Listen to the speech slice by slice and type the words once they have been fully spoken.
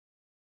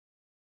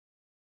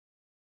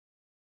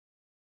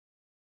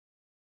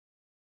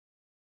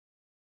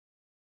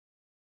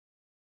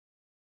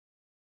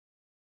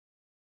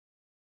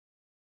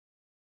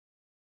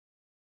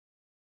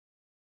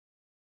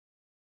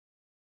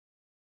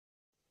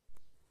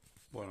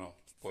Bueno,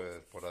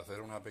 pues por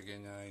hacer una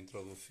pequeña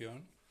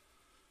introducción,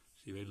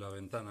 si veis la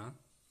ventana,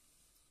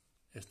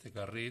 este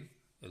carril,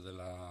 el de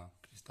la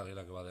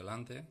cristalera que va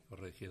delante,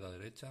 corregida a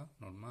derecha,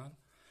 normal,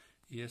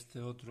 y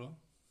este otro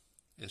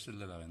es el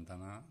de la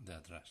ventana de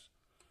atrás.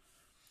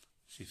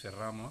 Si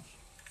cerramos,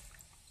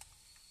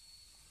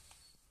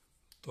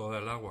 toda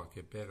el agua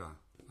que pega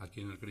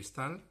aquí en el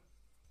cristal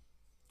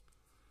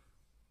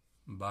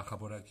baja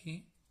por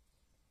aquí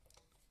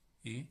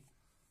y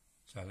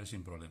sale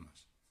sin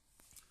problemas.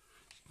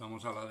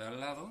 Vamos a la de al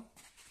lado,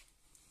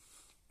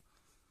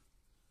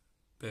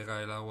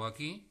 pega el agua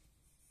aquí,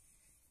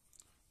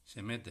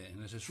 se mete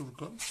en ese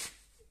surco,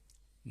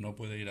 no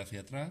puede ir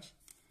hacia atrás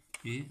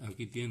y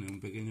aquí tiene un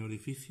pequeño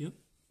orificio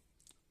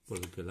por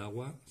el que el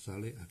agua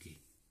sale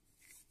aquí.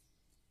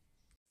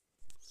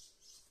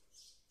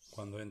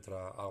 Cuando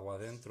entra agua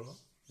dentro,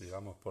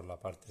 digamos por la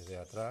parte de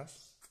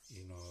atrás,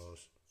 y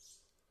nos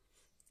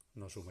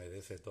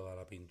humedece toda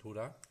la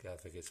pintura, que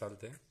hace que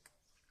salte,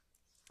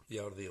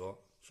 ya os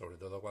digo, sobre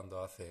todo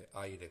cuando hace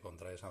aire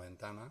contra esa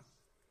ventana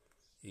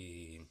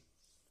y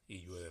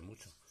llueve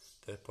mucho.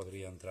 Entonces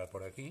podría entrar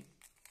por aquí,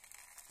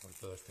 por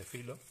todo este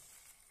filo,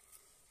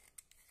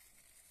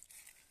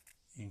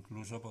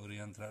 incluso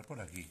podría entrar por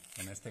aquí.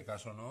 En este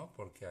caso no,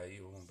 porque hay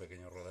un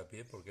pequeño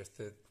rodapié, porque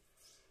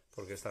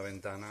esta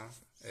ventana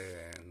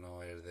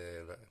no es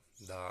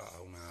da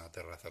a una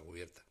terraza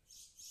cubierta.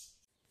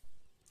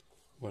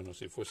 Bueno,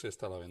 si fuese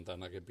esta la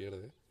ventana que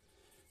pierde,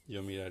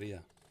 yo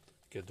miraría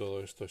que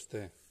todo esto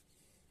esté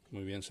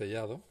muy bien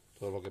sellado,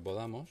 todo lo que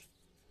podamos,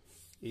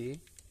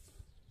 y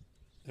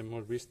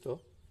hemos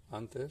visto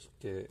antes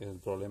que el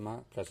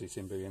problema casi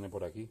siempre viene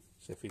por aquí,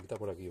 se filtra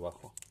por aquí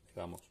abajo,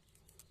 digamos,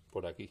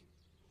 por aquí.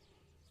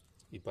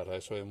 Y para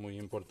eso es muy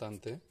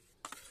importante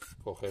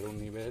coger un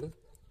nivel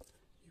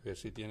y ver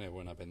si tiene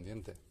buena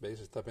pendiente. ¿Veis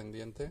esta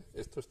pendiente?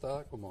 Esto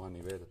está como a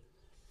nivel.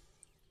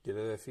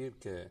 Quiere decir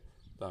que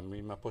las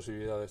mismas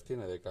posibilidades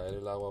tiene de caer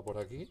el agua por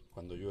aquí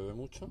cuando llueve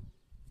mucho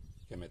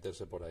que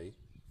meterse por ahí.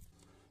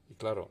 Y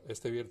claro,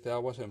 este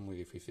vierteaguas es muy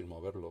difícil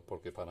moverlo,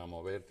 porque para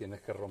mover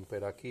tienes que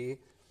romper aquí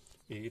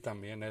y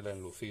también el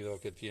enlucido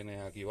que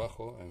tiene aquí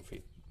abajo, en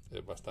fin,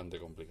 es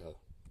bastante complicado.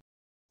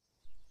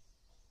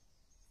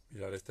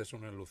 Mirad, este es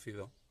un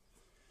enlucido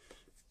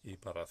y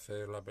para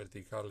hacer las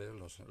verticales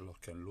los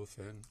que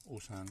enlucen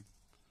usan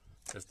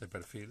este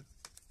perfil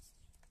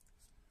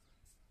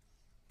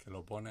que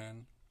lo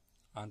ponen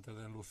antes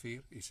de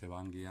enlucir y se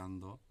van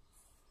guiando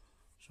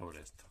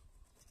sobre esto.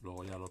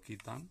 Luego ya lo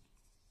quitan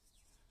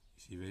y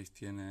si veis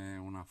tiene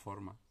una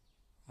forma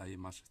ahí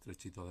más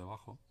estrechito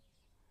debajo,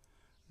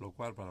 lo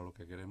cual para lo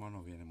que queremos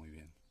nos viene muy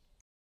bien.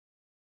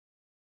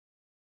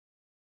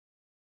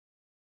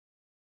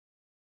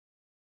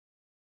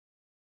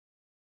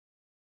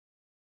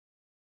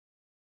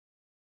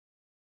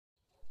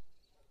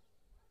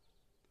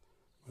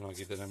 Bueno,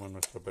 aquí tenemos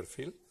nuestro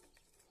perfil,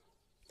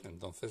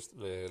 entonces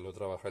lo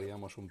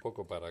trabajaríamos un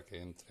poco para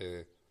que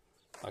entre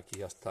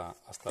aquí hasta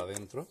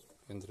adentro,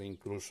 entre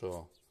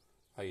incluso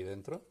ahí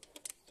dentro,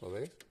 ¿lo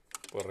veis?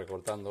 Pues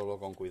recortándolo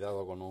con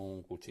cuidado con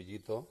un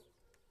cuchillito,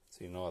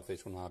 si no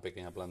hacéis una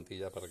pequeña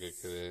plantilla para que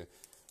quede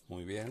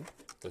muy bien,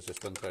 pues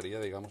esto entraría,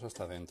 digamos,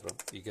 hasta adentro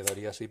y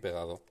quedaría así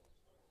pegado.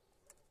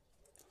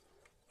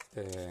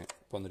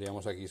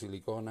 Pondríamos aquí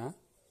silicona,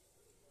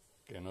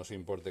 que no os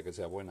importe que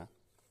sea buena,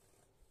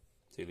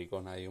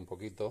 silicona ahí un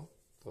poquito,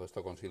 todo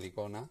esto con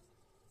silicona,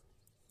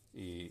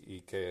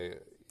 y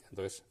que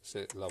entonces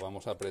la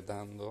vamos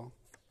apretando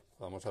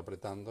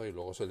y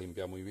luego se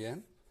limpia muy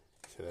bien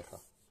y se deja.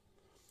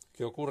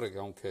 ¿Qué ocurre? Que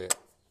aunque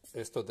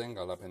esto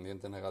tenga la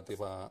pendiente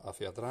negativa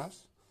hacia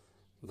atrás,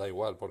 da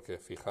igual, porque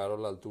fijaros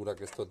la altura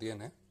que esto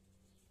tiene,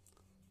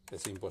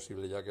 es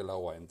imposible ya que el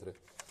agua entre.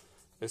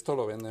 Esto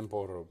lo venden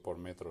por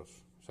metros,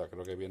 o sea,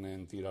 creo que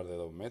vienen tiras de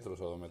 2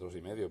 metros o 2 metros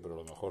y medio, pero a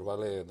lo mejor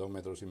vale 2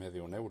 metros y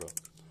medio, 1 euro.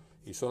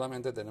 Y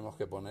solamente tenemos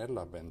que poner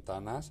las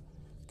ventanas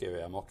que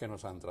veamos que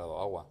nos ha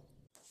entrado agua.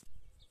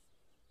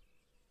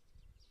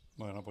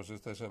 Bueno, pues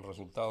este es el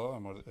resultado.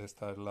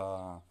 Esta es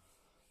la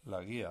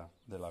guía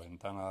de la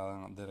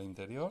ventana del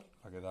interior,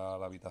 la que da a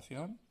la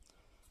habitación.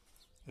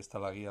 Esta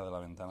es la guía de la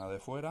ventana de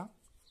fuera.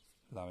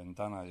 La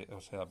ventana, o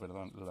sea,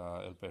 perdón,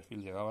 el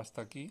perfil llegaba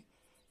hasta aquí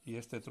y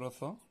este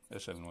trozo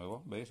es el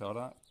nuevo. ¿Veis?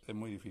 Ahora es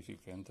muy difícil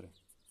que entre.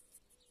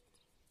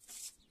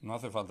 No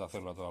hace falta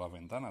hacerlo a todas las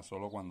ventanas,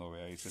 solo cuando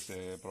veáis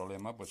ese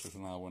problema, pues es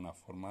una buena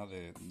forma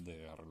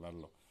de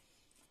arreglarlo.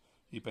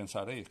 Y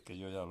pensaréis que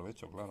yo ya lo he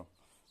hecho, claro.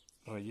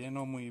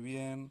 Relleno muy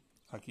bien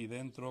aquí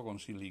dentro con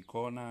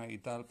silicona y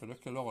tal, pero es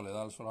que luego le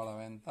da el sol a la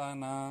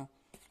ventana,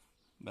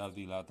 las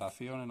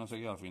dilataciones, no sé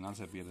qué, al final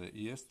se pierde.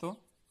 Y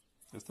esto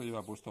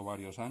lleva puesto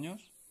varios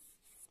años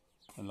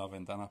en las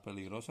ventanas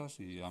peligrosas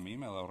y a mí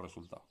me ha dado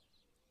resultado.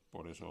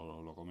 Por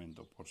eso lo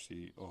comento, por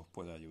si os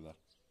puede ayudar.